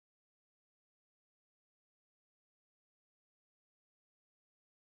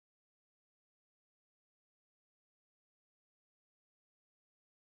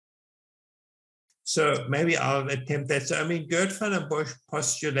So maybe I'll attempt that. So, I mean, Gerd van der Bosch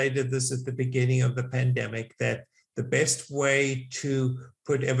postulated this at the beginning of the pandemic, that the best way to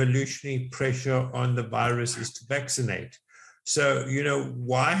put evolutionary pressure on the virus is to vaccinate. So,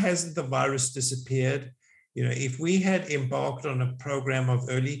 why hasn't the virus disappeared? If we had embarked on a program of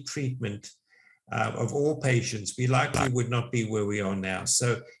early treatment of all patients, we likely would not be where we are now.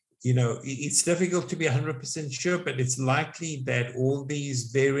 So, it's difficult to be 100% sure, but it's likely that all these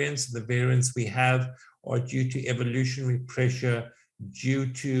variants, the variants we have, are due to evolutionary pressure due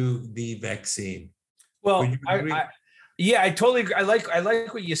to the vaccine. Well, I totally agree. I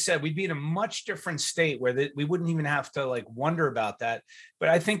like what you said. We'd be in a much different state where we wouldn't even have to wonder about that. But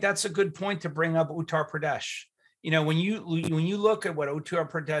I think that's a good point to bring up Uttar Pradesh. When you look at what Uttar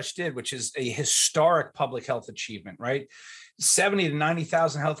Pradesh did, which is a historic public health achievement, right? 70 to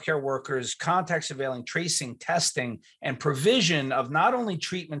 90,000 healthcare workers, contact surveilling, tracing, testing, and provision of not only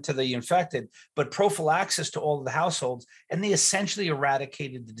treatment to the infected, but prophylaxis to all of the households. And they essentially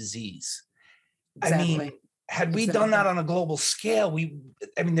eradicated the disease. Exactly. I mean, had we done that on a global scale, it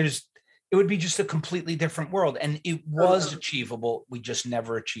would be just a completely different world. And it was achievable. We just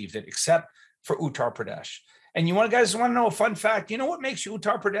never achieved it, except for Uttar Pradesh. And guys want to know a fun fact? You know what makes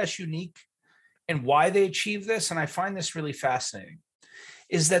Uttar Pradesh unique and why they achieved this? And I find this really fascinating,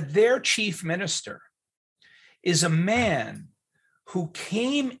 is that their chief minister is a man who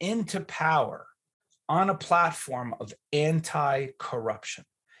came into power on a platform of anti-corruption.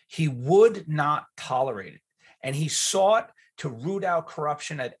 He would not tolerate it. And he sought to root out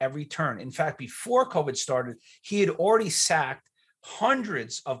corruption at every turn. In fact, before COVID started, he had already sacked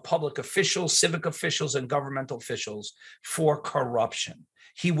hundreds of public officials, civic officials, and governmental officials for corruption.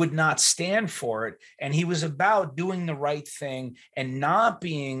 He would not stand for it. And he was about doing the right thing and not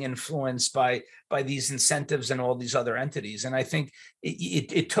being influenced by these incentives and all these other entities. And I think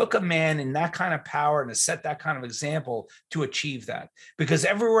it took a man in that kind of power and to set that kind of example to achieve that. Because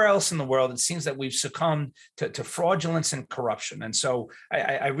everywhere else in the world, it seems that we've succumbed to fraudulence and corruption. And so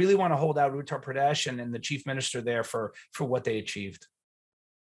I really want to hold out Uttar Pradesh and the chief minister there for what they achieved.